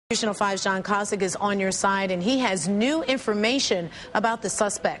Channel 5's John Kosick is on your side, and he has new information about the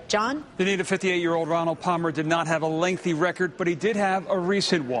suspect. John? Danita, 58-year-old Ronald Palmer did not have a lengthy record, but he did have a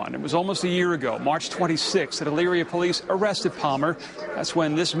recent one. It was almost a year ago, March 26th, that Elyria police arrested Palmer. That's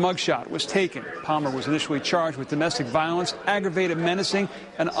when this mugshot was taken. Palmer was initially charged with domestic violence, aggravated menacing,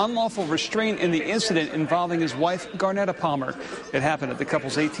 and unlawful restraint in the incident involving his wife, Garnetta Palmer. It happened at the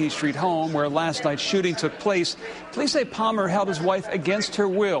couple's 18th Street home where last night's shooting took place. Police say Palmer held his wife against her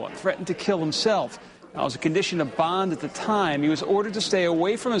will and threatened to kill himself. Now, as a condition of bond at the time, he was ordered to stay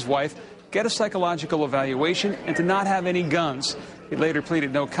away from his wife, get a psychological evaluation, and to not have any guns. He later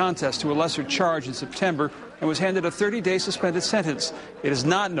pleaded no contest to a lesser charge in September and was handed a 30-day suspended sentence. It is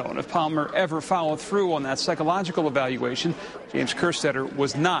not known if Palmer ever followed through on that psychological evaluation. James Kerstetter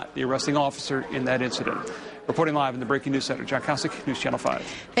was not the arresting officer in that incident. Reporting live in the Breaking News Center, John Kosick, News Channel 5.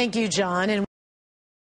 Thank you, John.